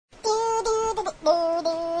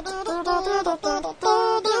You're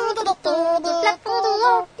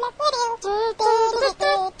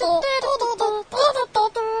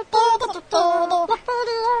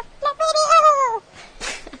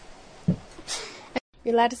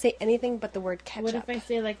allowed to say anything but the word ketchup. What if I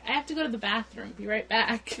say, like, I have to go to the bathroom, be right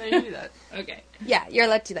back? No, you can do that. Okay. Yeah, you're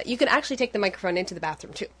allowed to do that. You can actually take the microphone into the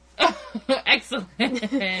bathroom, too. Excellent.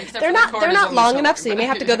 They're not long enough, so you may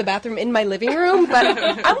have to go to the bathroom in my living room, but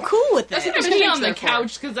I'm cool with it. I'm pee on the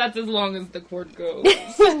couch, because that's as long as the cord goes.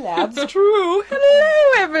 That's true.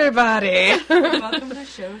 Hello, everybody. Welcome to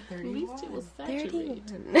show 31. At least it will saturate.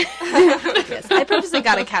 Yes, I purposely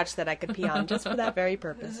got a couch that I could pee on, just for that very This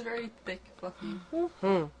purpose. is very thick, fluffy.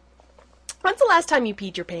 Mm-hmm. When's the last time you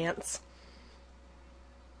peed your pants?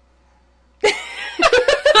 I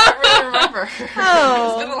don't really remember.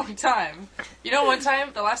 Oh. It's been a long time. You know,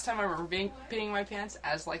 the last time I remember peeing my pants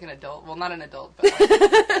as, like, an adult. Well, not an adult, but,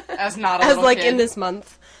 like, as not a little like, kid. in this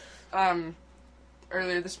month.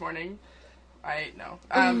 Earlier this morning, I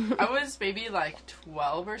was maybe, like,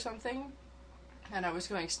 12 or something, and I was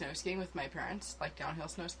going snow skiing with my parents, like, downhill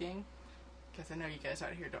snow skiing, because I know you guys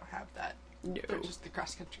out here don't have that. No. They're just the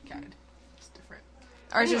cross-country kind. It's different.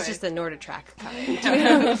 Ours Anyway. is just the Norditrack kind.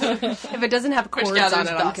 If it doesn't have cords gathers on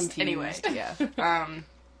it, I'm dust. confused. Anyway.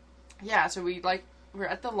 Yeah, so we're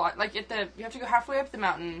at the lodge, like, you have to go halfway up the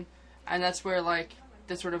mountain, and that's where, like,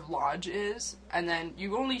 the sort of lodge is, and then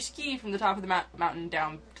you only ski from the top of the mountain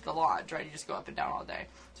down to the lodge, right? You just go up and down all day.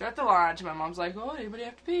 So we're at the lodge, and my mom's like, oh, anybody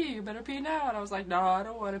have to pee? You better pee now. And I was like, no, I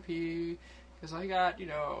don't want to pee, because I got,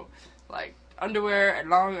 like, underwear and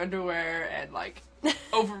long underwear and, like,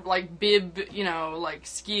 over, like, bib, like,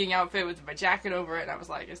 skiing outfit with my jacket over it, and I was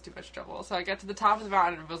like, it's too much trouble. So I got to the top of the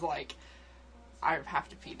mountain and was like, I have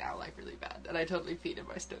to pee now, like, really bad. And I totally peed in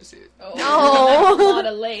my snowsuit. Oh, a lot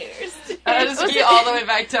of layers. And I just ski all the way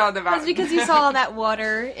back down the mountain. That's because you saw all that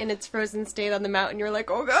water in its frozen state on the mountain. You're like,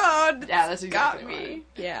 oh god, Yeah, that's exactly got me.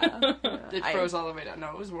 why. Yeah. It froze all the way down. No,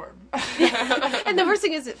 it was warm. And the worst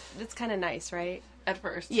thing is, it's kind of nice, right? At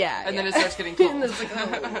first. Yeah. And then it yeah. starts getting cold. And it's like,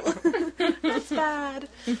 oh, that's bad.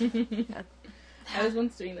 I was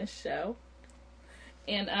once doing this show,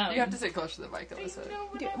 and You have to sit close to the mic, Alyssa.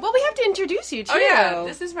 Well, we have to introduce you too. Oh yeah,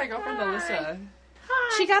 this is my girlfriend, Alyssa.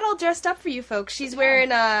 She got all dressed up for you folks. She's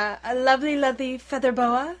wearing a lovely, lovely feather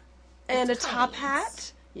boa and a top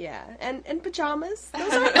hat. Yeah, and pajamas.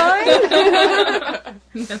 Those are fine.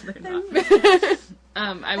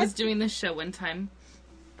 I was doing this show one time.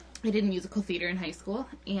 I did musical theater in high school,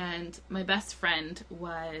 and my best friend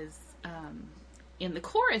was in the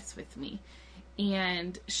chorus with me.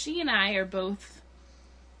 And she and I are both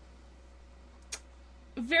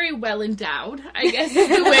very well endowed, I guess is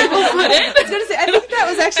the way we'll put it. I was going to say, I think that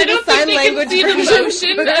was actually the sign language see the version.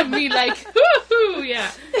 motion of me like, whoo-hoo,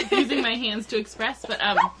 yeah, using my hands to express, but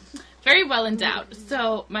very well endowed.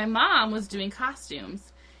 So my mom was doing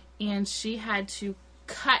costumes, and she had to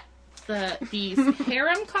cut these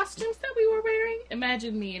harem costumes that we were wearing.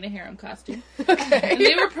 Imagine me in a harem costume. Okay. And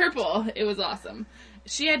they were purple. It was awesome.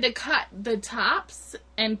 She had to cut the tops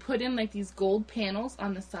and put in, like, these gold panels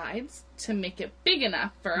on the sides to make it big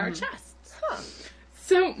enough for our chests. Huh.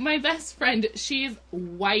 So my best friend, she's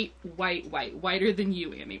whiter than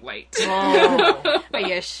you, Annie, white. Oh. Are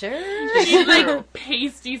you sure? She's like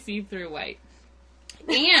pasty see-through white.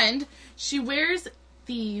 And she wears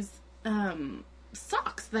these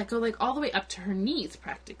socks that go, like, all the way up to her knees,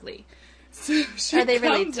 practically. So she Are they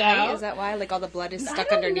really comes tight? out. Is that why? Like all the blood is stuck I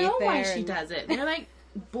don't underneath know there? why she does it. They're like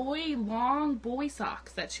long boy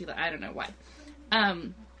socks that she, I don't know why.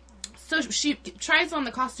 So she tries on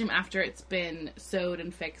the costume after it's been sewed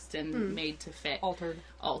and fixed and made to fit.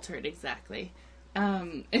 Altered, exactly.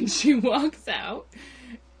 And she walks out,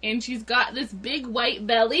 and she's got this big white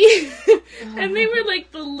belly, and they were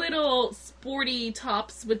like the little sporty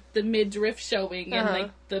tops with the midriff showing and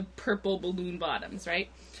like the purple balloon bottoms, right?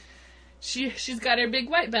 She's got her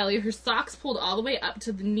big white belly, her socks pulled all the way up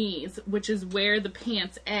to the knees, which is where the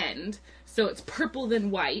pants end, so it's purple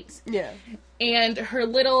than white. Yeah. And her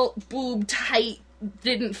little boob tight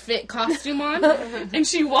didn't fit costume on, and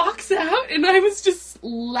she walks out, and I was just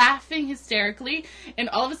laughing hysterically, and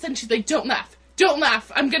all of a sudden she's like, don't laugh,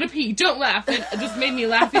 I'm gonna pee, don't laugh, and it just made me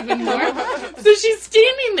laugh even more. So she's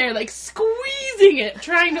standing there, like, squeezing it,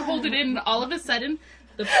 trying to hold it in, and all of a sudden,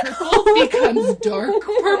 the purple becomes dark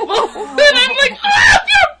purple, and I'm like, oh,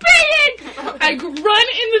 you're peeing! I run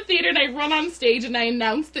in the theater, and I run on stage, and I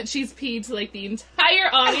announce that she's peed to, like, the entire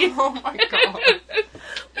audience. Oh my god.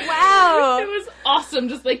 Wow. It was awesome,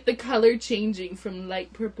 just, like, the color changing from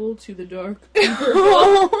light purple to the dark purple.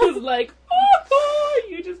 It was like, oh!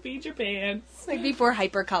 You just peed your pants. Like before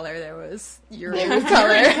Hypercolor, there was your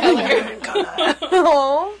color.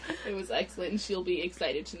 Oh. It was excellent, and she'll be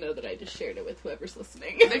excited to know that I just shared it with whoever's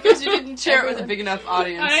listening. Because you didn't share it with a big enough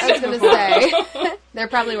audience. I was going to say. There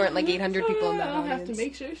probably weren't like 800 people in that I'll audience. have to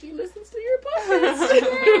make sure she listens to your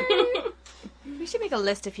podcast. We should make a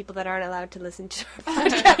list of people that aren't allowed to listen to our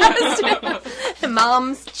podcast.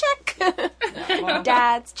 Moms, check.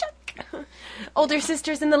 Dads, check. Older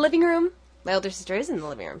sisters in the living room. My older sister is in the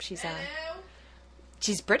living room. She's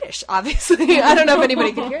British, obviously. I don't know if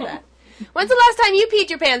anybody can hear that. When's the last time you peed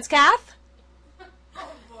your pants, Kath?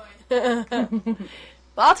 Oh boy.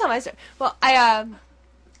 Well, I'll tell my story. Well,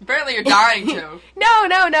 Apparently you're dying to. No,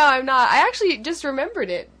 I'm not. I actually just remembered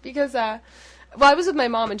it because, I was with my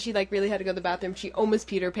mom and she, like, really had to go to the bathroom. She almost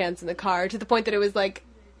peed her pants in the car to the point that it was, like,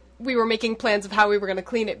 we were making plans of how we were going to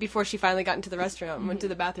clean it before she finally got into the restaurant and went to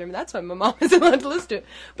the bathroom. And that's why my mom wasn't allowed to listen to it.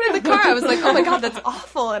 But in the car, I was like, oh my God, that's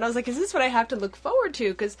awful. And I was like, is this what I have to look forward to?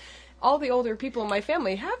 Because all the older people in my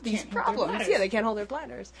family have these problems. Yeah, they can't hold their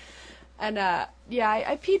bladders. And, I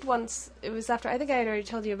peed once. It was after, I think I had already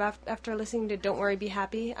told you about after listening to Don't Worry, Be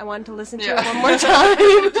Happy. I wanted to listen to it one more time.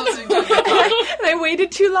 And I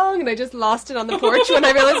waited too long, and I just lost it on the porch when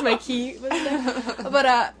I realized my key was there.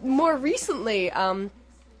 But, more recently,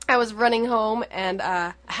 I was running home, and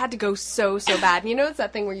I had to go so bad. And you know, it's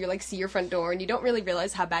that thing where you, like, see your front door, and you don't really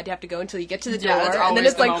realize how bad you have to go until you get to the door. That's and then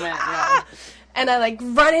it's the like, moment, ah! yeah. And I, like,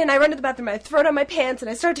 run to the bathroom, I throw down my pants, and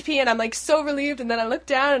I start to pee, and I'm, like, so relieved, and then I look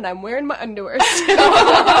down, and I'm wearing my underwear still. And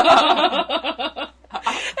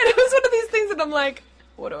it was one of these things that I'm like,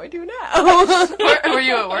 what do I do now? Were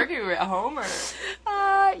you at work or you were at home? Or?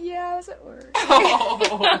 Yeah, I was at work. Oh.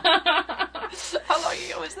 How long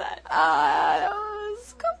ago was that? That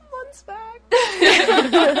was a couple months back.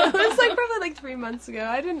 It was, like, probably, like, 3 months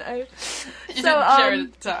ago. You didn't share it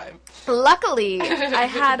at the time. Luckily, I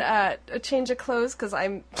had a change of clothes because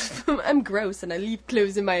I'm gross and I leave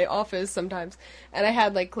clothes in my office sometimes. And I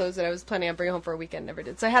had, like, clothes that I was planning on bringing home for a weekend, never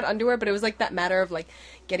did. So I had underwear, but it was, like, that matter of, like,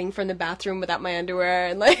 getting from the bathroom without my underwear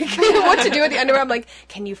and, like, what to do with the underwear. I'm like,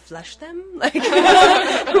 can you flush them? Like,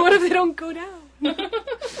 what if they don't go down? Yeah.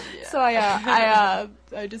 So I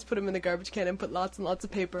just put them in the garbage can and put lots and lots of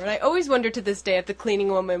paper. And I always wonder to this day if the cleaning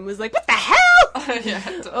woman was like, "What the hell?" Yeah,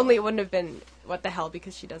 totally. Only it wouldn't have been "What the hell"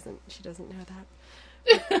 because she doesn't know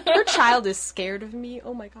that. Her child is scared of me.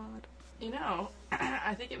 Oh my God. You know,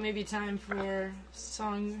 I think it may be time for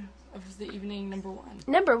song of the evening number one.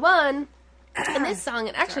 Number one. In this song,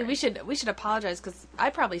 and actually we should apologize because I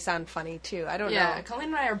probably sound funny too. I don't know. Yeah, Colleen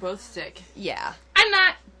and I are both sick. Yeah. I'm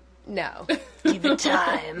not. No. Give it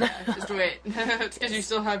time. Just wait. It's because you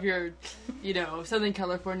still have your, Southern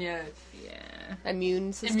California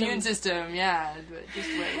immune system, yeah. But just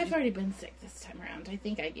wait. I've already been sick this time around. I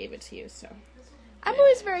think I gave it to you, so. I'm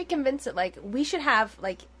always very convinced that, like, we should have,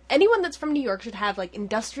 like, anyone that's from New York should have, like,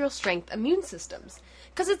 industrial strength immune systems.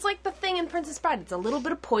 Because it's like the thing in Princess Bride. It's a little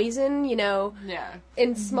bit of poison,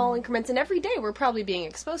 in small increments. And every day we're probably being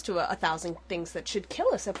exposed to 1,000 things that should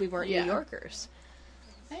kill us if we weren't New Yorkers.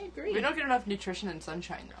 I agree. We don't get enough nutrition and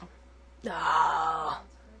sunshine, though. Oh.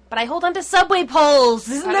 But I hold on to subway poles.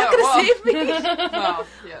 Isn't that going to save me? Well,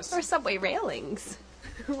 yes. Or subway railings.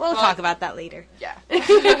 We'll talk about that later. Yeah.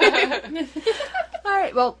 All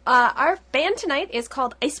right, well, our band tonight is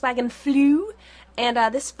called Ice Wagon Flu. And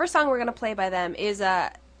this first song we're going to play by them is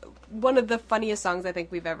one of the funniest songs I think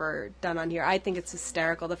we've ever done on here. I think it's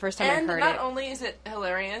hysterical. The first time I heard it. And not only is it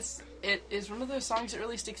hilarious, it is one of those songs that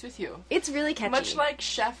really sticks with you. It's really catchy. Much like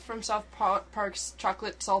Chef from South Park's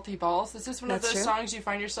Chocolate Salty Balls, this is one of those songs you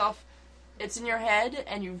find yourself, it's in your head,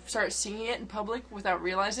 and you start singing it in public without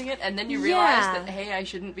realizing it, and then you realize that, hey, I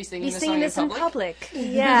shouldn't be singing this song in public.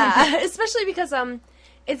 Yeah, especially because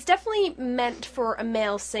it's definitely meant for a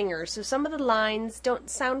male singer, so some of the lines don't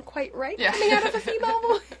sound quite right coming out of a female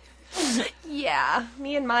voice. Yeah,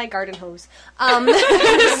 me and my garden hose. So,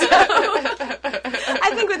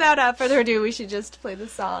 I think without further ado, we should just play the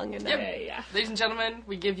song. And, yeah. Ladies and gentlemen,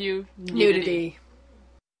 we give you Nudity.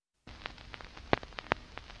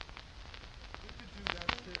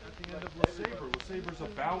 LeSaber's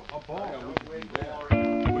about a ball.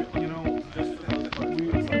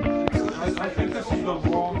 I think this is the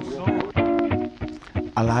wrong song.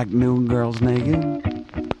 I like nude girls naked.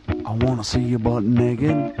 I wanna see your butt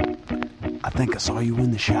naked. I think I saw you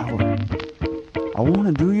in the shower. I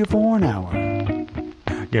wanna do you for an hour.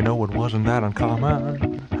 You know it wasn't that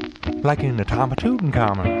uncommon, like in the time of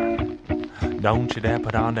Tutankhamun. Don't you dare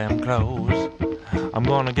put on them clothes. I'm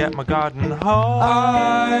gonna get my garden hose.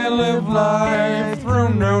 I live life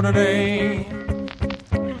through nudity.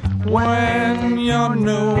 When you're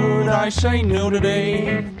nude, I say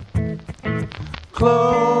nudity.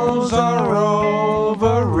 Clothes are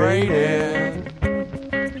overrated.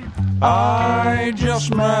 I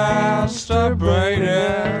just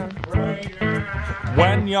masturbated.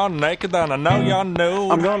 When you're naked, then I know you're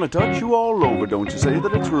nude. I'm gonna touch you all over, don't you say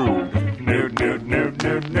that it's rude. Nude, nude, nude,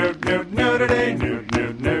 nude, nude, nude, nudity. Nude,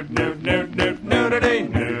 nude, nude, nude, nude, nude, nudity.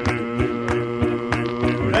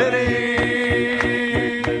 Nudity.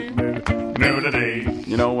 Nudity.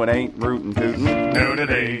 You know it ain't rootin' tootin'.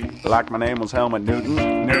 Nudity. Like my name was Helmut Newton.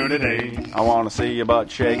 Nudity. I wanna see your butt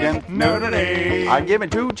shaking. Nudity. I give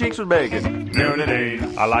it 2 cheeks with bacon. Nudity.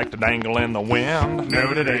 I like to dangle in the wind.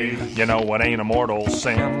 Nudity. You know it ain't a mortal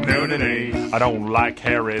sin. Nudity. I don't like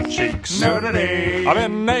hairy cheeks. Nudity. I've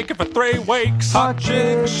been naked for 3 weeks. Hot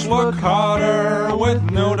chicks look hotter with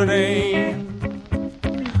nudity.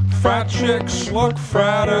 Fat chicks look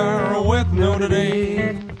fatter with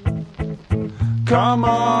nudity. Come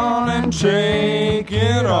on and take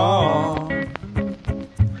it off.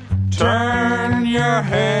 Turn your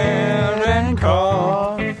head and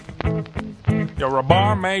cough. You're a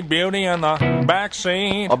barmaid beauty in the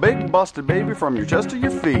backseat. A big busted baby from your chest to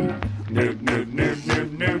your feet. Nude, nude, nude,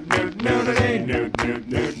 nude, nude, nude, nudity. Nude, nude,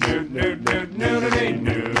 nude, nude, nude, nude, nudity.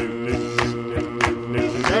 Nude, nudity.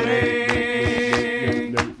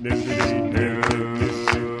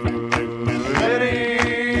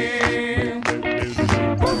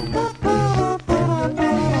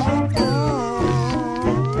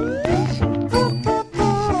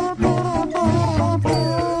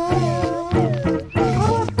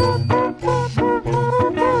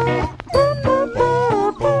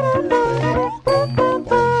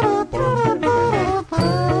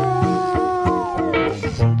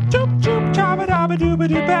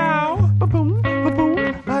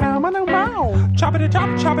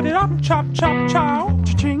 Chop, chop, chow.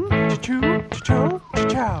 Cha-ching, cha-choo, cha-chow,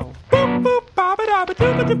 cha-chow. Boop, boop,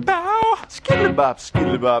 bop-a-da-ba-doo-ba-doo-bow. Skiddly-bop,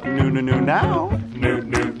 skiddly-bop, noo-noo-noo now. Nude,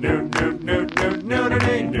 nude, nude, nude, nude, nude,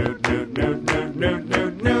 nudity. Nude, nude, nude, nude, nude,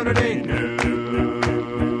 nude, nudity.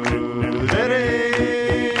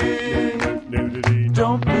 Nudity.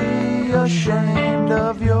 Don't be ashamed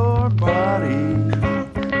of your body.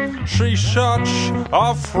 She's such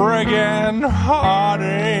a friggin'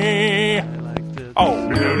 hottie. Oh,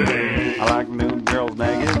 nudity. I like nude girls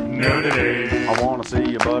naked. Nudity. I wanna see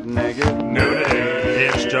your butt naked. Nudity.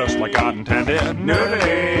 It's just like God intended.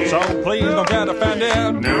 Nudity. So please don't get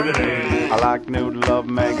offended. Nudity. I like nude love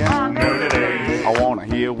making. Nudity. I wanna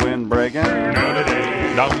hear wind breaking.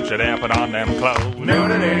 Nudity. Don't you dare put on them clothes.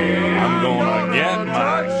 Nudity. I'm gonna get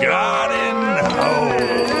my garden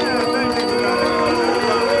hose.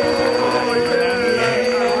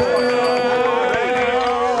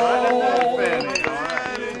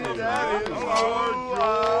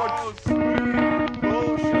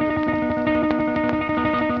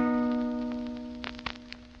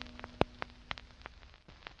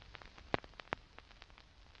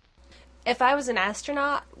 If I was an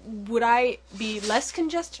astronaut, would I be less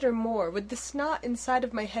congested or more? Would the snot inside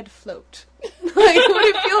of my head float? Like, would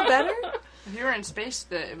it feel better? If you were in space,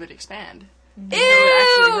 it would expand. Ew!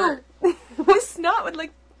 It would actually hurt. My snot would,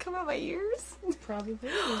 like, come out my ears? Probably.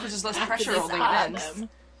 There's just less pressure holding it in.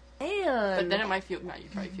 And But then it might feel, you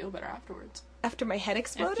probably feel better afterwards. after my head If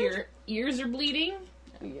exploded? your ears are bleeding,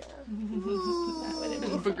 Yeah. that would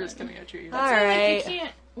There's be boogers coming out your ears. Alright. You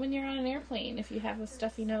can't, when you're on an airplane, if you have a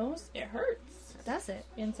stuffy nose, it hurts Does it?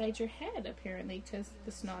 inside your head, apparently, because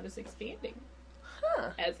the snot is expanding.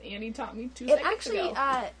 Huh. As Annie taught me 2 It seconds actually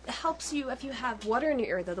ago. helps you if you have water in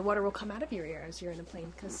your ear, though. The water will come out of your ear as you're in a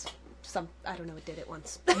plane, because I don't know, it did it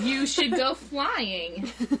once. You should go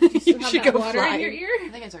flying. You Have should that go water flying. in your ear. I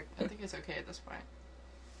think it's okay at this point.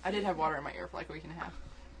 I did have water in my ear for like a week and a half.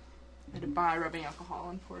 I had to buy rubbing alcohol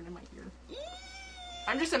and pour it in my ear.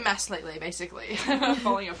 I'm just a mess lately, basically.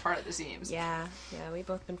 Falling apart at the seams. Yeah, we've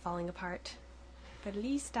both been falling apart. But at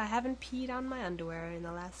least I haven't peed on my underwear in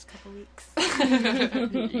the last couple weeks.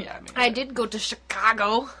 Yeah, I did go to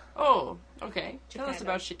Chicago. Oh, okay. Tell us Chicago.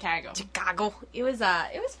 about Chicago. Chicago. It was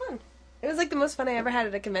fun. It was like the most fun I ever had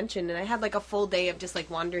at a convention, and I had like a full day of just like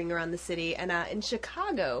wandering around the city. And in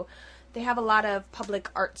Chicago, they have a lot of public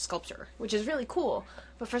art sculpture, which is really cool.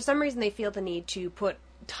 But for some reason, they feel the need to put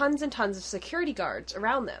tons and tons of security guards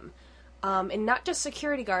around them, and not just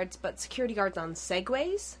security guards, but security guards on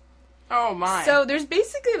segways. Oh my. So there's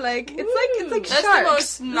basically like it's like That's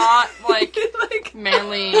sharks. the most not like like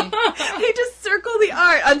manly. they just circle the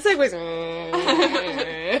art on segways.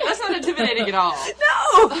 That's not intimidating at all. No,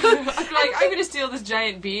 I'm gonna steal this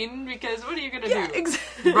giant bean because what are you gonna Yeah, do?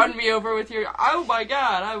 exactly. Run me over with your? Oh my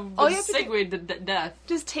god! I All you was have to do- segued to death.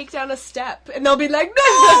 Just take down a step, and they'll be like, "No,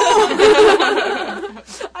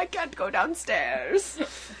 I can't go downstairs."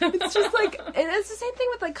 It's just like, and it's the same thing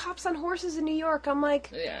with like cops on horses in New York. I'm like,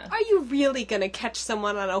 Yeah. are you really gonna catch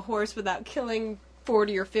someone on a horse without killing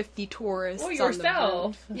 40 or 50 tourists? Or on the road?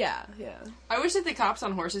 yourself. Yeah, yeah. I wish that the cops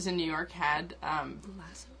on horses in New York had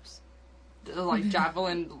Lassos. the, like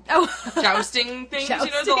javelin Oh, jousting things. You know, the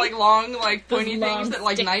Jousting. like long, like Those pointy long things that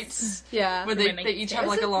like sticks. knights. yeah. Where They're they knights, each yeah. have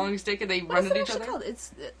like Is a it- long stick and they What run is at it each actually other. called?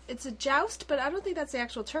 It's a joust, but I don't think that's the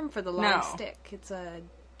actual term for the long No. stick. It's a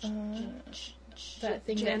That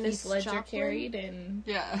thing that Janus Heath Ledger Joplin? carried and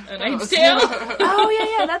Yeah. A Knight's Tale.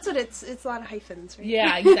 Oh yeah, that's what it's. It's a lot of hyphens, right?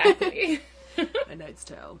 yeah, exactly. A Knight's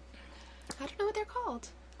Tale. I don't know what they're called.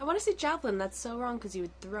 I want to say javelin. That's so wrong because you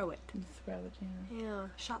would throw it. Yeah,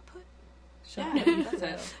 shot put. Yeah, that's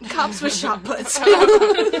it. Cops with shot puts.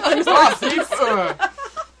 Stop, thief!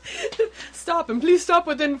 Stop and please stop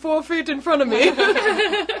within 4 feet in front of me.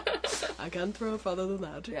 I can't throw farther than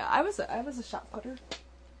that. Yeah, I was a shot putter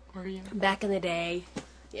Were you? back in the day.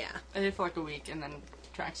 Yeah. I did it for like a week, and then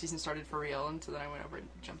track season started for real, and so then I went over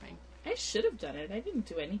jumping. I should have done it. I didn't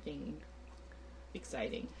do anything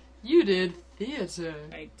exciting. You did theater.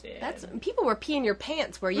 I did. That's people were peeing your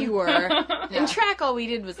pants where you were. Yeah. In track, all we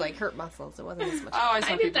did was like hurt muscles. It wasn't as much. Oh, I saw I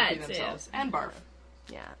did people that pee too. themselves and barf.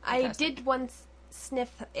 Yeah, I Fantastic. did once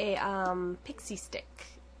sniff a pixie stick,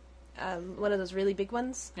 one of those really big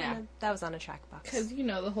ones. Yeah. That was on a track box. Because, you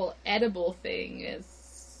know, the whole edible thing is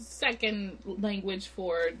second language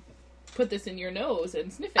for put this in your nose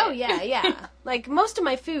and sniff it. Oh yeah, yeah. Like most of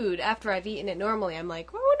my food after I've eaten it normally, I'm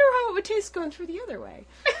like, well, I wonder how it would taste going through the other way.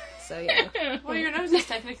 So yeah. Well, your nose is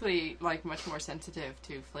technically like much more sensitive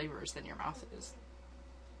to flavors than your mouth is.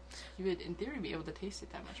 You would, in theory, be able to taste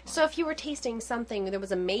it that much more. So if you were tasting something that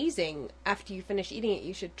was amazing after you finish eating it,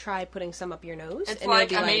 you should try putting some up your nose. it's and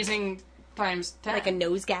like it'll be amazing times 10. like a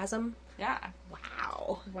nosegasm. Yeah,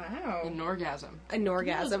 Wow, Wow. an orgasm. an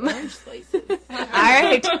orgasm. Those orange slices. All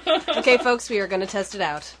right, okay, folks, we are going to test it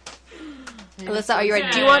out. Alyssa, are you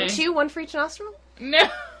ready? Do you want two, one for each nostril? No.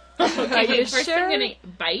 Are you First sure? I'm gonna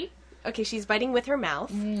bite. Okay, she's biting with her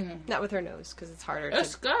mouth, not with her nose, because it's harder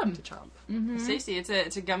That's gum. to chomp. It's tasty. It's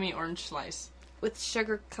a gummy orange slice. With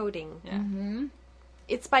sugar coating. Yeah.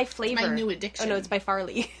 It's by flavor. My new addiction. Oh no, it's by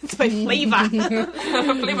Farley. It's by flavor.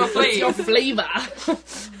 Flavor Your Flav. flavor.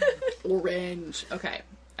 Orange. Okay.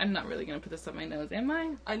 I'm not really gonna put this up my nose, am I?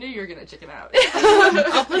 I knew you were gonna chicken out.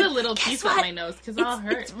 I'll put a little piece up what? my nose because I'll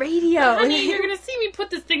hurt. It's radio. Honey, you're gonna see me put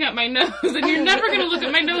this thing up my nose, and you're never gonna look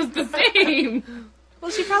at my nose the same. Well,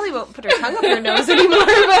 she probably won't put her tongue up her nose anymore,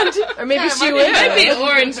 but or maybe Yeah, she it will. Might be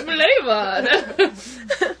orange flavored.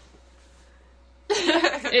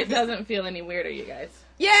 It doesn't feel any weirder, you guys.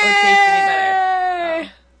 Yay! any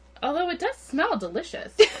Although it does smell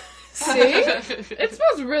delicious. See? It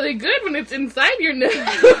smells really good when it's inside your nose.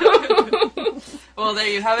 Well, there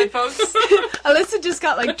you have it, folks. Alyssa just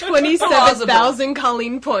got like 27,000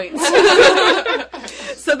 Colleen points.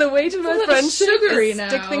 So the way to my little friendship sugary is now.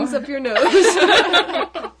 stick things up your nose.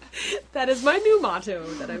 That is my new motto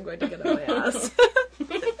that I'm going to get on my ass. I'm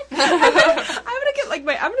gonna get like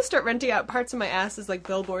I'm gonna start renting out parts of my ass as like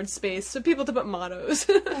billboard space so people to put mottos.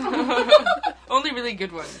 Only really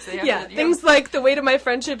good ones. They have Yeah, to, things like the way to my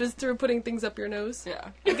friendship is through putting things up your nose. Yeah.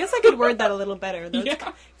 I guess I could word that a little better. Though.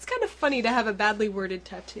 Yeah. It's kind of funny to have a badly worded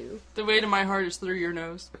tattoo. The way to my heart is through your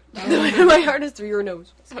nose. My heart is through your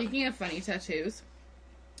nose. Speaking of funny tattoos,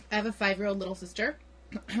 I have a 5-year-old little sister.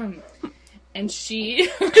 And she...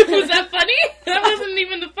 Was that funny? That wasn't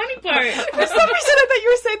even the funny part. For some reason, I thought you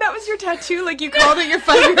were saying that was your tattoo. Like you called it your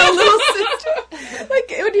 5-year-old little sister.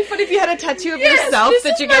 Like it would be funny if you had a tattoo of yourself This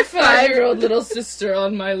that is you my get 5-year-old little sister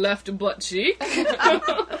on my left butt cheek. She's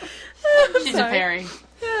a sorry. fairy.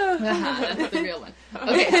 That's the real one.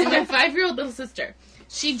 Okay, so my 5-year-old little sister,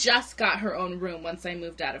 she just got her own room once I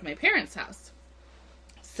moved out of my parents' house.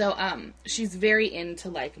 So, she's very into,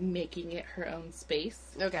 like, making it her own space.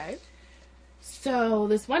 Okay. So,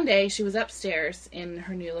 this one day, she was upstairs in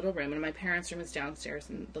her new little room, and my parents' room is downstairs,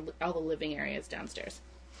 and all the living area is downstairs.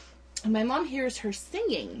 And my mom hears her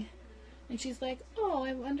singing, and she's like, oh,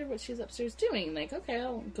 I wonder what she's upstairs doing. Like, okay,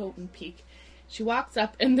 I'll go and peek. She walks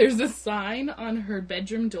up, and there's a sign on her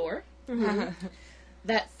bedroom door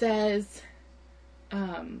that says,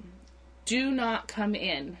 do not come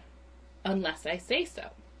in unless I say so.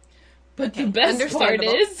 But the best part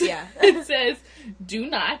Understandable. is, Yeah. it says, do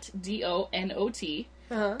not, D-O-N-O-T,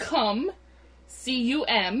 come,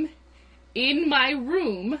 C-U-M, in my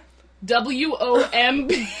room,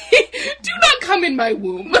 W-O-M-B. Do not come in my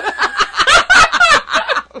womb.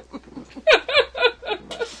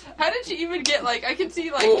 How did she even get, like, I can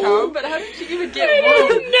see, like, cum, but how did she even get I womb?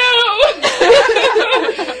 don't know.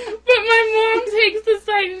 But my mom takes the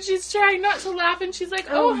side and she's trying not to laugh and she's like,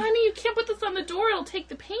 oh, honey, you can't put this on the door. It'll take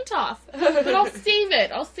the paint off. But I'll save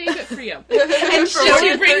it. I'll save it for you. And So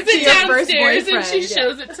she brings it downstairs and she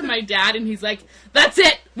shows it to my dad and he's like, that's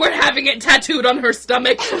it. We're having it tattooed on her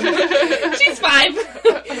stomach. She's 5.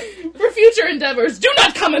 For future endeavors, do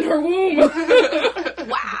not come in her womb.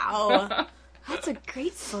 Wow. That's a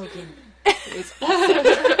great slogan. You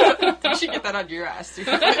should get that on your ass, too.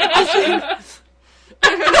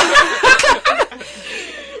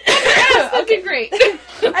 Okay, great. I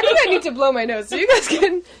think I need to blow my nose so you guys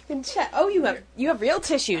can chat. Oh, you have real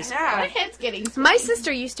tissues. My Yeah. head's getting sweaty. My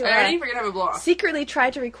sister used to Alrighty, we're gonna have a blow off. secretly try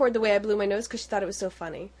to record the way I blew my nose because she thought it was so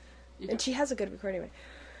funny. And she has a good recording.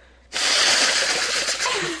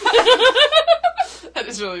 That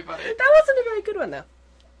is really funny. That wasn't a very good one, though.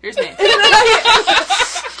 Here's me.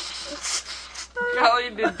 Golly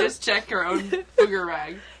did just check her own booger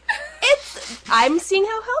rag. I'm seeing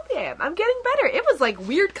how healthy I am. I'm getting better. It was like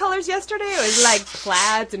weird colors yesterday. It was like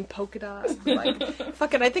plaids and polka dots. Like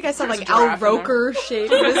fucking, I think I saw There's like a Al giraffe in Roker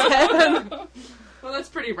shaving his head. Well, that's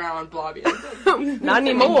pretty round, blobby. Not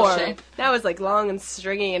anymore. Shape. That was like long and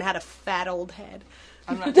stringy and had a fat old head.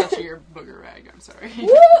 I'm not touching your booger rag, I'm sorry. Woo!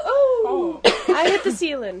 Oh. I hit the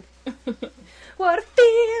ceiling. What a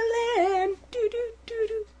feeling. Do do do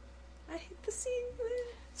do. I hit the ceiling.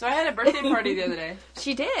 So I had a birthday party the other day.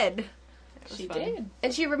 She did. She fun. did.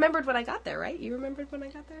 And she remembered when I got there, right? You remembered when I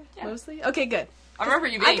got there? Yeah. Mostly? Okay, good. I remember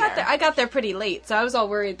you being I got there pretty late, so I was all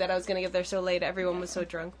worried that I was going to get there so late everyone was so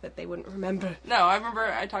drunk that they wouldn't remember. No, I remember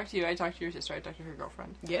I talked to you, I talked to your sister, I talked to her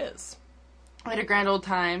girlfriend. Yes. I had a grand old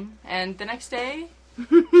time, and the next day...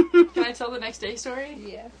 Can I tell the next day story?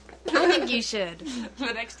 Yeah. I think you should.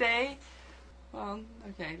 The next day... Well,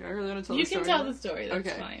 okay, do I really want to tell You the can story? tell the story. That's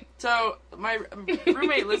Okay. fine. So, my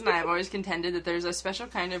roommate Liz and I have always contended that there's a special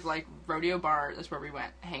kind of, like, rodeo bar, that's where we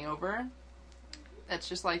went, Hangover. That's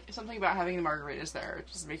just, like, something about having the margaritas there. It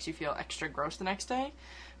just makes you feel extra gross the next day.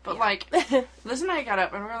 But, like, Liz and I got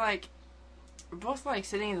up, and we're both, like,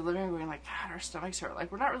 sitting in the living room going, like, God, our stomachs hurt.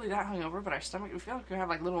 Like, we're not really that hungover, but we feel like we have,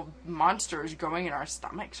 like, little monsters growing in our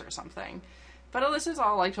stomachs or something. But Alyssa's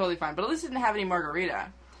all, like, totally fine. But Alyssa didn't have any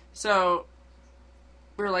margarita. So...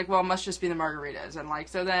 we were like, well, it must just be the margaritas. And, like,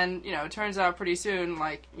 so then, you know, it turns out pretty soon,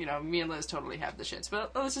 like, you know, me and Liz totally have the shits.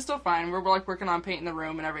 But Liz is still fine. We're, like, working on painting the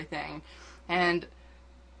room and everything. And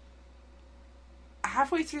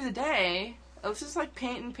halfway through the day, Alyssa's, like,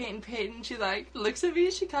 painting. She, like, looks at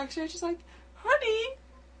me, she cocks her head, she's like, honey,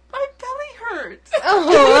 my belly hurts.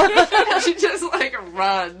 Oh. And she just, like,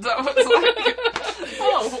 runs. I was like,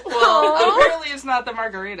 oh, well, apparently it's not the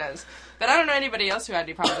margaritas. But I don't know anybody else who had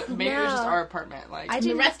any problems. Maybe it was just No. our apartment. Like, And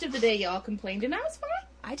the rest of the day, y'all complained, and I was fine.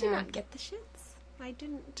 I did not get the shits. I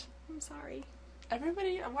didn't. I'm sorry.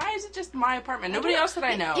 everybody. Why is it just my apartment? Nobody else that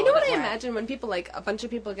I know. You know what that I went. imagine when people, like, a bunch of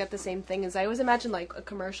people get the same thing is I always imagine, like, a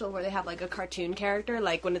commercial where they have, like, a cartoon character,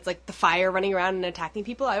 like, when it's, like, the fire running around and attacking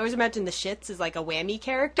people. I always imagine the shits is, like, a whammy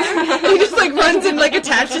character. He just, like, runs and, like,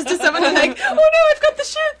 attaches to someone and, like, oh no, I've got the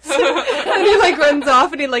shits! And he, like, runs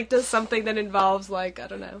off and he, like, does something that involves, like, I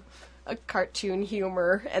don't know, a cartoon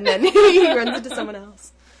humor, and then he runs into someone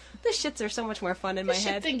else. The shits are so much more fun in my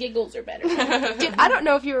head. Shits and giggles are better. Dude, I don't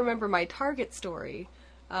know if you remember my Target story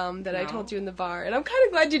that I told you in the bar, and I'm kind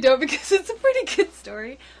of glad you don't because it's a pretty good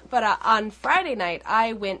story. But on Friday night,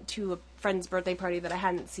 I went to a friend's birthday party that I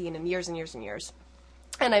hadn't seen in years and years and years.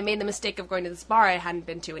 And I made the mistake of going to this bar I hadn't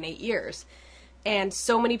been to in 8 years. And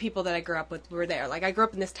so many people that I grew up with were there. Like, I grew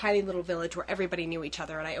up in this tiny little village where everybody knew each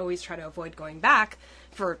other, and I always try to avoid going back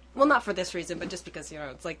for, well, not for this reason, but just because, you know,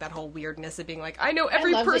 it's like that whole weirdness of being like, I know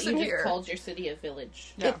every I love person that you here. just called your city a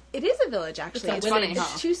village. Yeah. It is a village, actually. It's a funny, village. huh?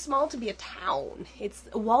 It's too small to be a town. It's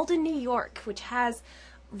Walden, New York, which has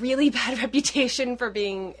really bad reputation for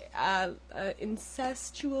being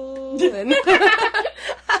incestual. And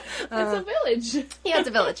It's a village. yeah, it's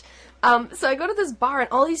a village. So I go to this bar, and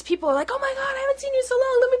all these people are like, oh my god, I haven't seen you so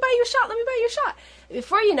long. Let me buy you a shot. Let me buy you a shot.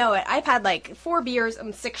 Before you know it, I've had like 4 beers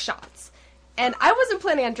and 6 shots. And I wasn't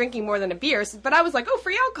planning on drinking more than a beer, but I was like, oh,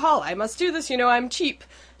 free alcohol. I must do this. You know, I'm cheap.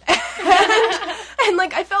 and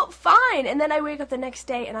like, I felt fine. And then I wake up the next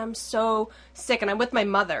day, and I'm so sick, and I'm with my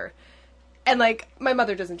mother. And, like, my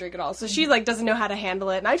mother doesn't drink at all, so she, like, doesn't know how to handle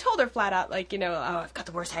it. And I told her flat out, like, you know, oh, I've got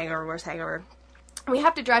the worst hangover. And we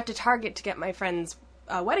have to drive to Target to get my friend's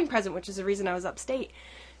wedding present, which is the reason I was upstate.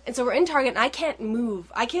 And so we're in Target, and I can't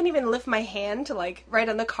move. I can't even lift my hand to, like, write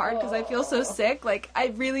on the card because I feel so sick. Like, I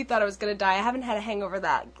really thought I was going to die. I haven't had a hangover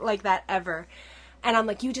like that ever. And I'm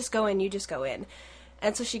like, you just go in, you just go in.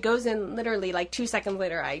 And so she goes in, literally, like, 2 seconds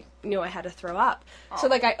later, I knew I had to throw up. So,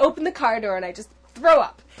 like, I opened the car door, and I just throw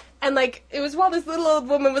up. And, like, it was while this little old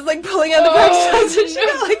woman was, like, pulling out the brake, so she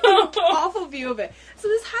got, like, an awful view of it. So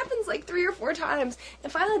this happens, like, 3 or 4 times.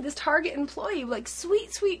 And finally, this Target employee, like,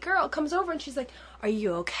 sweet, sweet girl, comes over, and she's like, are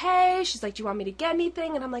you okay? She's like, do you want me to get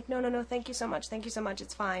anything? And I'm like, no, thank you so much,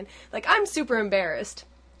 it's fine. Like, I'm super embarrassed.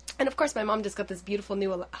 And, of course, my mom just got this beautiful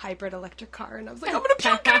new hybrid electric car, and I was like, I'm gonna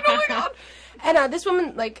puke it, oh my god! And this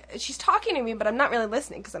woman, like, she's talking to me, but I'm not really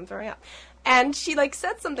listening because I'm throwing up. And she, like,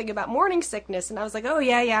 said something about morning sickness, and I was like, oh,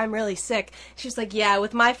 yeah, I'm really sick. She was like, yeah,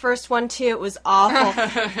 with my first one, too, it was awful.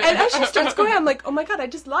 And as she starts going, I'm like, oh, my God, I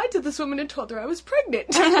just lied to this woman and told her I was pregnant.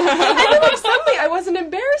 And then, like, suddenly I wasn't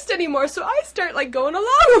embarrassed anymore, so I start, like, going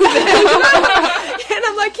along with it. And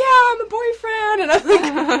I'm like, yeah, I'm a boyfriend. And I'm like,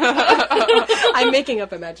 I'm making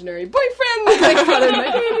up imaginary boyfriend, like, father my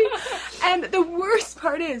baby. And the worst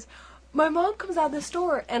part is, my mom comes out of the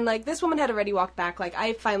store, and, like, this woman had already walked back. Like,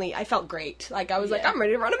 I felt great. Like, I was like, I'm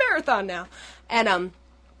ready to run a marathon now. And,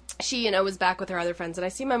 she, you know, was back with her other friends, and I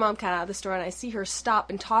see my mom come out of the store, and I see her stop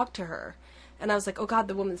and talk to her. And I was like, oh, God,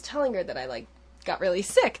 the woman's telling her that I, like, got really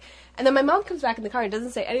sick. And then my mom comes back in the car and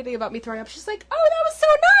doesn't say anything about me throwing up. She's like, oh, that was so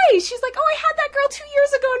nice. She's like, oh, I had that girl 2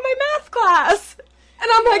 years ago in my math class.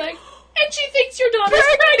 And I'm like, and she thinks your daughter's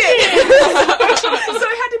pregnant. So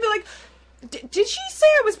I had to be like, did she say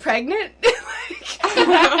I was pregnant? And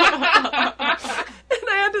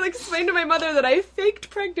I had to explain to my mother that I faked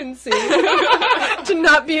pregnancy to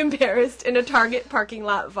not be embarrassed in a Target parking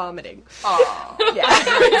lot vomiting. Aw.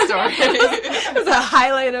 Yeah. Great story. It was a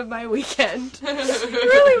highlight of my weekend. It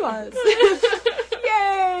really was.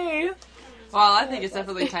 Yay! Well, I think it's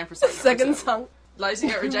definitely time for Second song. Liza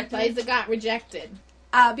got rejected. Liza got rejected.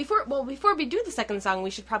 Before we do the second song, we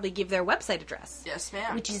should probably give their website address. Yes,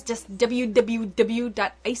 ma'am. Which is just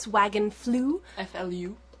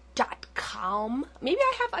www.icewagonflu.com. Maybe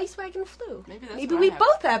I have Ice Wagon Flu. Maybe we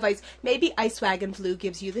both have ice. Maybe Ice Wagon Flu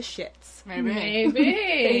gives you the shits.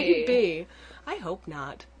 Maybe. I hope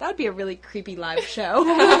not. That would be a really creepy live show.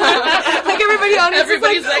 Like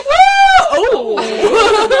everybody's like, whoa!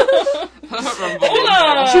 Oh!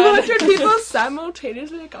 200 people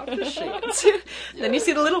simultaneously got the shits. Then you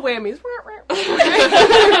see the little whammies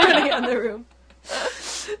running on the room.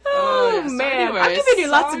 Oh, yes. man. Anyway, I'm giving you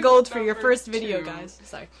lots of gold for your number first video, 2. guys.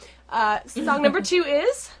 Sorry. Song number 2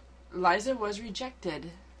 is? Liza was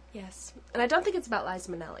rejected. Yes. And I don't think it's about Liza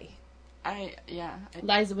Minnelli.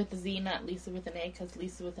 Liza with a Z, not Lisa with an A, because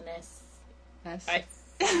Lisa with an S. Yes. I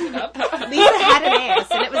fucked it up. Lisa had an ass,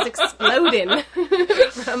 and it was exploding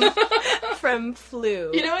from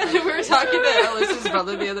flu. You know what? We were talking to Ellis's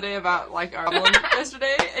brother the other day about, like, our album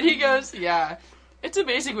yesterday, and he goes, yeah, it's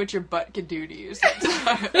amazing what your butt can do to you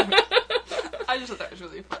sometimes. I just thought that was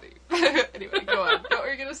really funny. Anyway, go on. What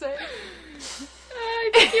were you going to say?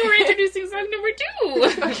 I think you were introducing song number 2.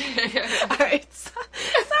 Okay. All right.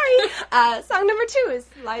 Sorry. Song number 2 is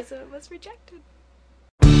Liza Was Rejected.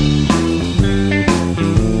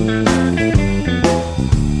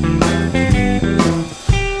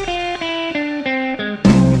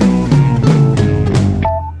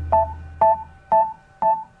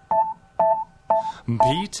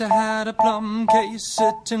 Peter had a plum case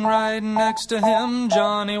sitting right next to him.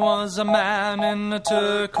 Johnny was a man in a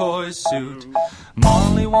turquoise suit.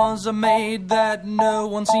 Molly was a maid that no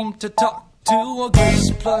one seemed to talk to. Grace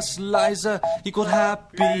plus Liza equaled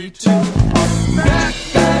happy too.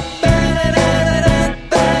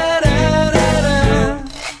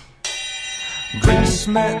 Grace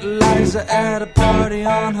met Liza at a party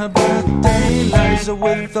on her birthday. Liza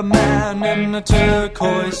with a man in a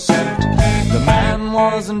turquoise suit. The man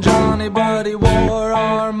wasn't Johnny, but he wore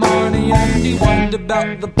Armani, and he whined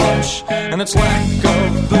about the punch and its lack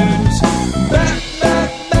of booze.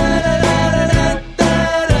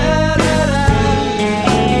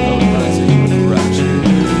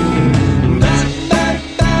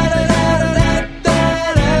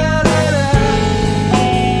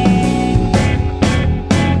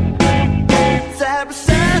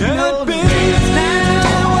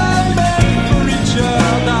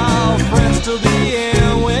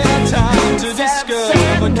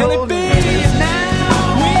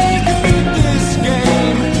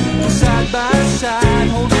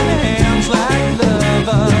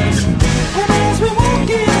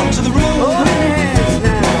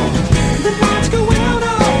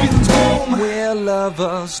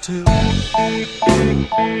 Lovers too.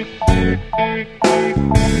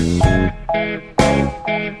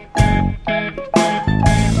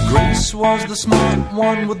 Grace was the smart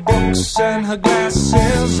one with books and her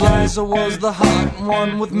glasses. Liza was the hot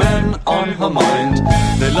one with men on her mind.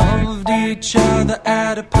 They loved each other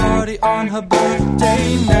at a party on her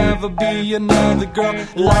birthday. Never be another girl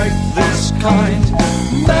like this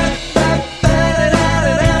kind.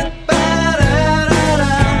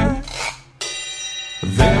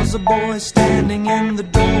 There's a boy standing in the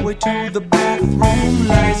doorway to the bathroom.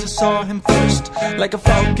 Liza saw him first, like a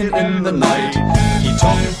falcon in the night. He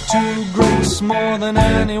talked to Grace more than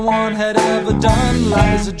anyone had ever done.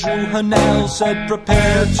 Liza drew her nails, said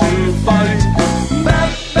prepare to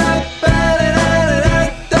fight.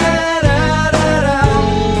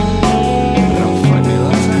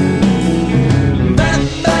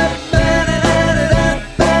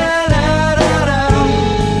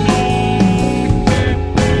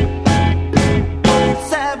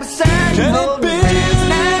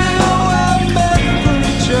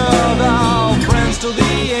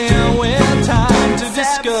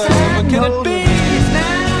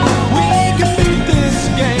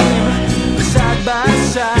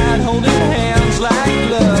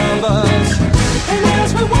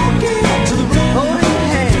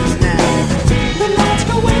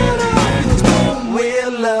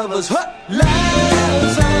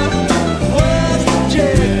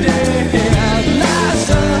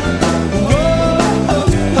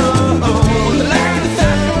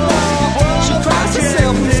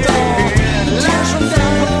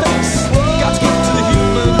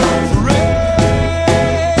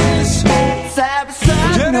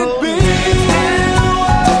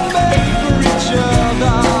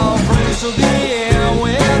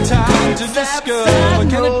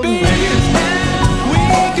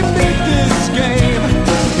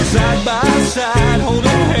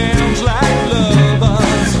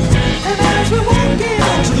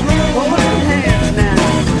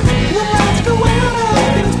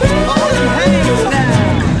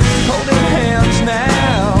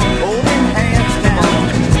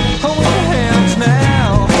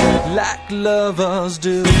 Lovers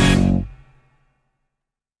do.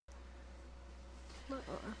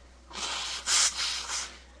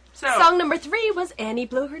 So, Song number 3 was Annie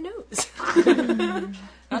Blow Her Nose.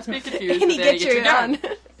 not to be confused Annie with Annie Get Your Gun.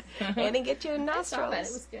 Gun. Annie Get Your Nostrils. It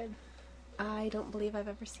was good. I don't believe I've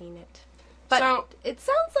ever seen it. But So- it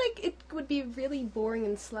sounds like it would be really boring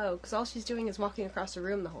and slow, because all she's doing is walking across the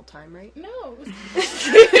room the whole time, right? No.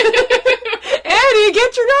 Annie,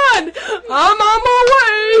 get your gun! I'm on my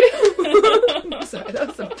way! Sorry, that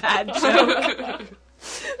was a bad joke.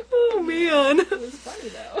 Oh, man. It was funny,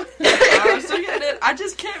 though. I'm still getting it. I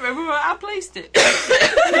just can't remember where I placed it.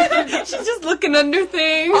 She's just looking under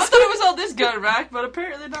things. I thought it was on this gun rack, but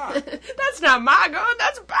apparently not. That's not my gun,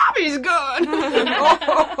 that's Bobby's gun.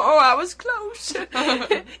 Oh, I was close.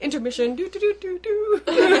 Intermission. Do, do, do, do, do.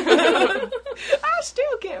 I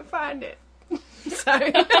still can't find it.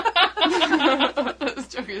 Sorry. This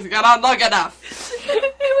joke has gone on long enough.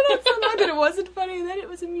 It went on so long that it wasn't funny, and then it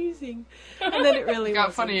was amusing. And then it really It got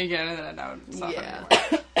wasn't. funny again, and then now it's not Yeah.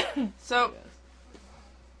 funny anymore. So,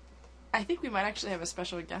 I think we might actually have a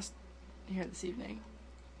special guest here this evening.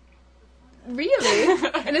 Really?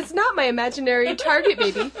 And it's not my imaginary target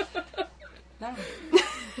baby. No.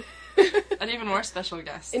 An even more special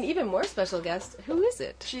guest. An even more special guest. Who is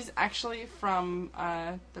it? She's actually from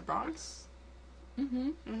the Bronx.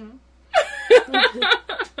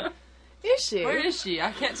 Is she? Where is she?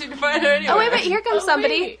 I can't seem to find her anywhere. Oh, wait, here comes Oh,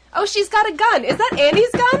 somebody. wait. Oh, she's got a gun. Is that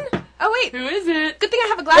Annie's gun? Oh, wait. Who is it? Good thing I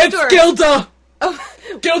have a glass door. Gilda! Oh,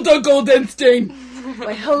 Gilda Goldenstein!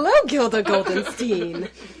 why, hello, Gilda Goldenstein.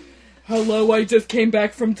 Hello, I just came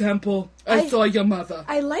back from Temple. I I- saw your mother.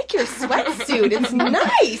 I like your sweatsuit. It's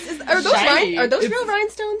nice. Are those Shiny. are those It's- real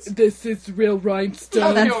rhinestones? This is real rhinestone.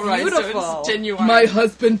 Oh, that's You're right, beautiful. so it's genuine. My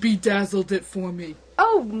husband bedazzled it for me.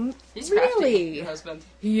 Oh, He's crafty, really? your husband.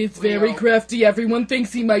 He is very Leo. crafty. Everyone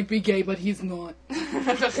thinks he might be gay, but he's not.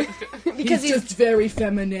 Because He's just very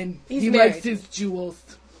feminine. he's He married. likes his jewels.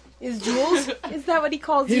 Is Jules? Is that what he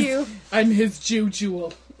calls His- you? I'm his jewel.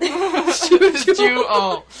 Jewel.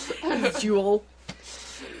 Jewel.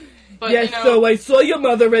 But, Yes, you know, so I saw your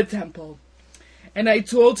mother at Temple. And I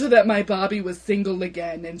told her that my Bobby was single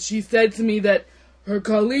again. And she said to me that her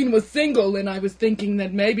Colleen was single, and I was thinking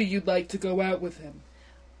that maybe you'd like to go out with him.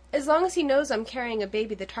 As long as he knows I'm carrying a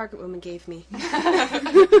baby the Target woman gave me.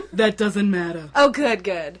 That doesn't matter. Oh, good,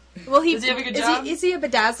 good. Well, Does he have a good job? Is he a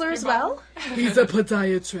bedazzler as well? He's a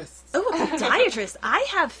podiatrist. Oh, a podiatrist. I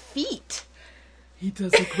have feet. He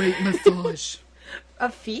does a great massage.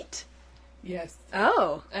 Of feet? Yes.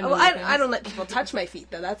 Oh. And Well, OnlyFans. I don't let people touch my feet,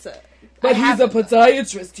 though. That's a... But I he's a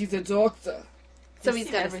podiatrist. He's a doctor. So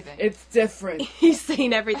he's got everything. It's different. He's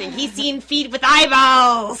seen everything. He's seen feet with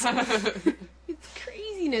eyeballs. It's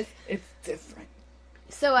craziness. It's different.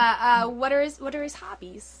 So, what are his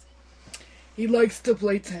hobbies? He likes to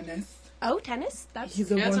play tennis. Oh, tennis. That's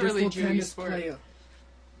He's a Yeah, that's a wonderful really Jewish tennis sport. player.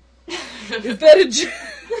 Is that a Jew?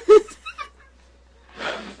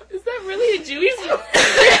 Is that really a Jewish sport?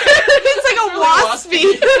 it's like a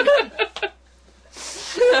waspy.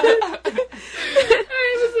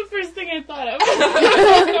 It was the first thing I thought of.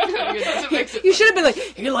 You should have been like,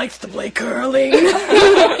 he likes to play curling.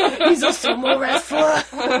 He's a sumo wrestler.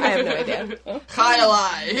 I have no idea.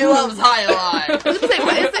 Highlight. He loves highlight.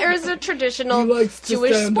 There is a He traditional likes to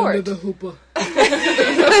Jewish stand sport. under the hoopah.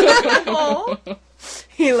 Oh.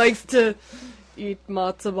 He likes to eat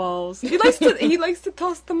matzo balls. He likes to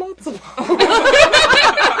toss the matzo ball.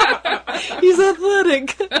 He's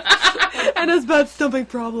athletic and has bad stomach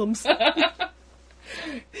problems. Cover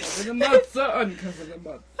the matzah, uncover the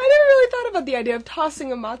matzah. I never really thought about the idea of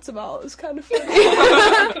tossing a matzo ball. It was kind of funny.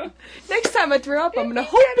 Next time I throw up, I'm gonna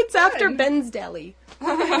hope it's after Ben's Deli.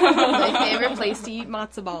 My favorite place to eat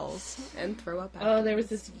matzo balls and throw up after. Oh, there was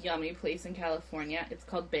this yummy place in California. It's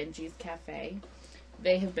called Benji's Cafe.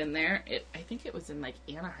 They have been there. I think it was in like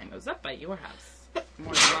Anaheim. It was up by your house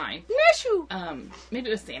more than mine. Neshu. Maybe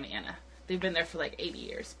it was Santa Ana. They've been there for like 80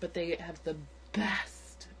 years, but they have the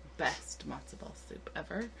best matzo ball soup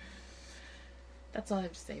ever. That's all I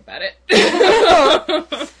have to say about it.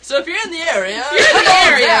 So if you're in the area,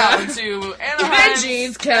 down to Anaheim.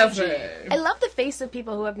 Benji's Cafe. I love the face of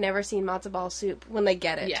people who have never seen matzo ball soup when they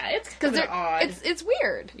get it. Yeah, it's because kind of odd. It's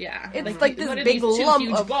weird. Yeah, It's like this what are big these two lump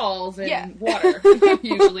huge of balls and Yeah. water.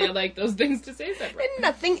 Usually, I like those things to say separate. and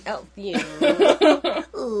nothing else. Yeah.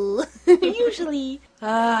 Ooh. Usually.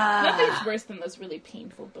 Nothing's worse than those really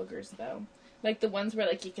painful boogers, though. Like the ones where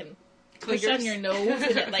like you can push on your nose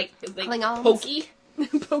and it like is like Klingons. pokey.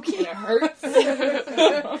 Pokey. And it hurts.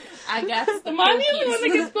 I guess the one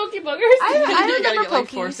that gets pokey boogers. I You gotta remember get like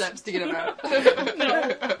pokies. forceps to get them out. No. Or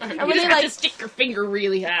You when just they have like to stick your finger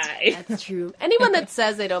really high. That's true. Anyone that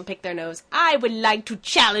says they don't pick their nose, I would like to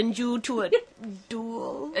challenge you to a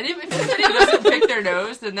duel. And if somebody doesn't pick their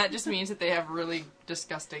nose, then that just means that they have really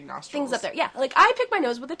disgusting nostrils. Things up there. Yeah, like I pick my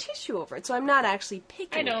nose with a tissue over it, so I'm not actually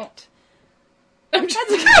picking I don't. it. As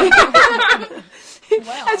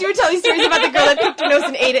you were telling stories about the girl that picked her nose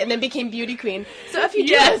and ate it and then became beauty queen. So if you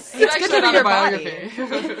do Yes. it, it's good to be your body. autobiography.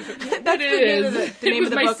 That's It the name is. of the name It was of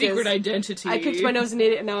the my book secret is, identity. I picked my nose and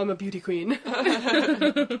ate it and now I'm a beauty queen.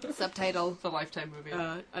 Subtitle. The Lifetime movie.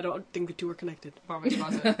 I don't think the two are connected. Vomit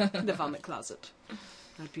Closet. The Vomit Closet.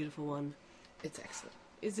 That beautiful one. It's excellent.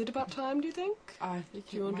 Is it about time, do you think? I think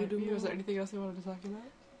Do you want to do Was there more? anything else you wanted to talk about?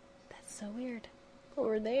 That's so weird. Oh,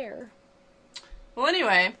 we're there. Well,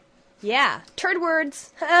 anyway. Yeah. Turd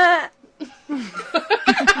words. I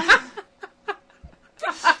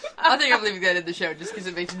think I'm leaving that in the show just because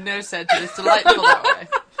it makes no sense and it's delightful that way.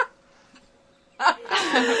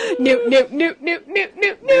 Noop, noop, noop, noop, noop,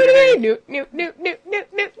 noop, noop, noop, noop, noop, noop, noop,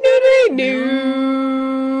 noop,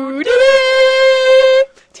 noop, noop,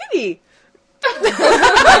 Titty.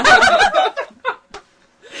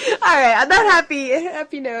 Alright, on that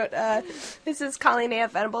happy note, this is Colleen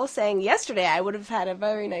A.F. Venable saying, yesterday I would have had a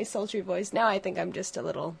very nice sultry voice. Now I think I'm just a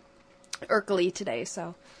little irkly today,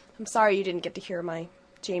 so I'm sorry you didn't get to hear my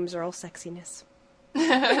James Earl sexiness.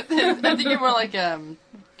 I think you're more like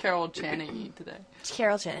Carol Channing today.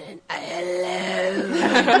 Carol Shannon.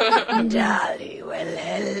 Hello, Dolly.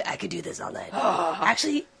 Well, I could do this all night.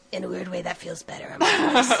 Actually, in a weird way, that feels better on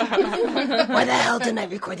my voice. Why the hell didn't I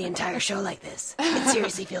record the entire show like this? It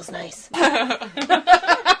seriously feels nice.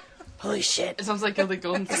 Holy shit. It sounds like Gilda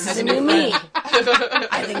Goldenson This has is a new me.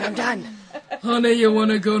 I think I'm done. Honey, you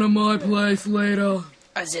wanna go to my place later?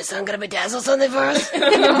 Is your son gonna bedazzle something for us?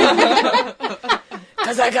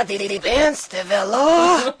 Cause I got the lily pants, the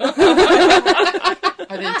velour.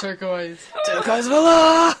 I did turquoise. Turquoise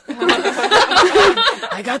velour.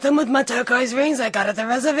 I got them with my turquoise rings I got at the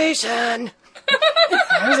reservation.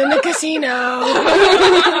 I was in the casino.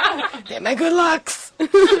 They're my good lucks.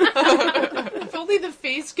 If only the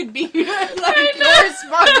face could be like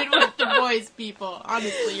corresponded with the voice, people.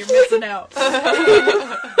 Honestly, you're missing out.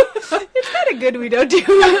 It's kind of good we don't do. As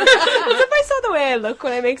if I saw the way I look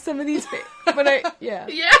when I make some of these yeah.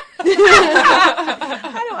 Yeah.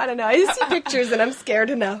 I don't know. I just see pictures and I'm scared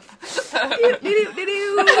enough.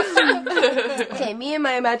 Okay, me and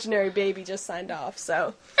my imaginary baby just signed off,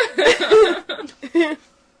 so.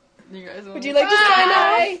 You guys Would you like to sign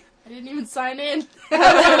off? didn't even sign in.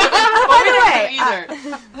 Well, we don't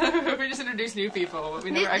either. We just introduce new people, but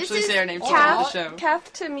we never actually say our names on the show.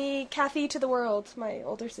 Kath to me, Kathy to the world, my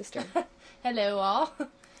older sister. Hello, all.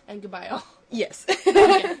 And goodbye, all. Yes.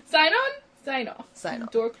 Okay. Sign on, sign off. Sign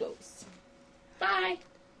off. Door closed. Bye.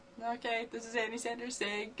 Okay, this is Annie Sanders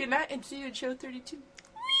saying good night and see you at show 32. You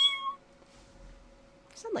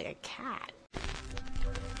sound like a cat.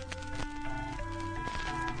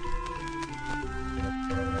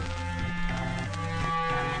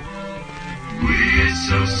 We're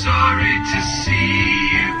so sorry to see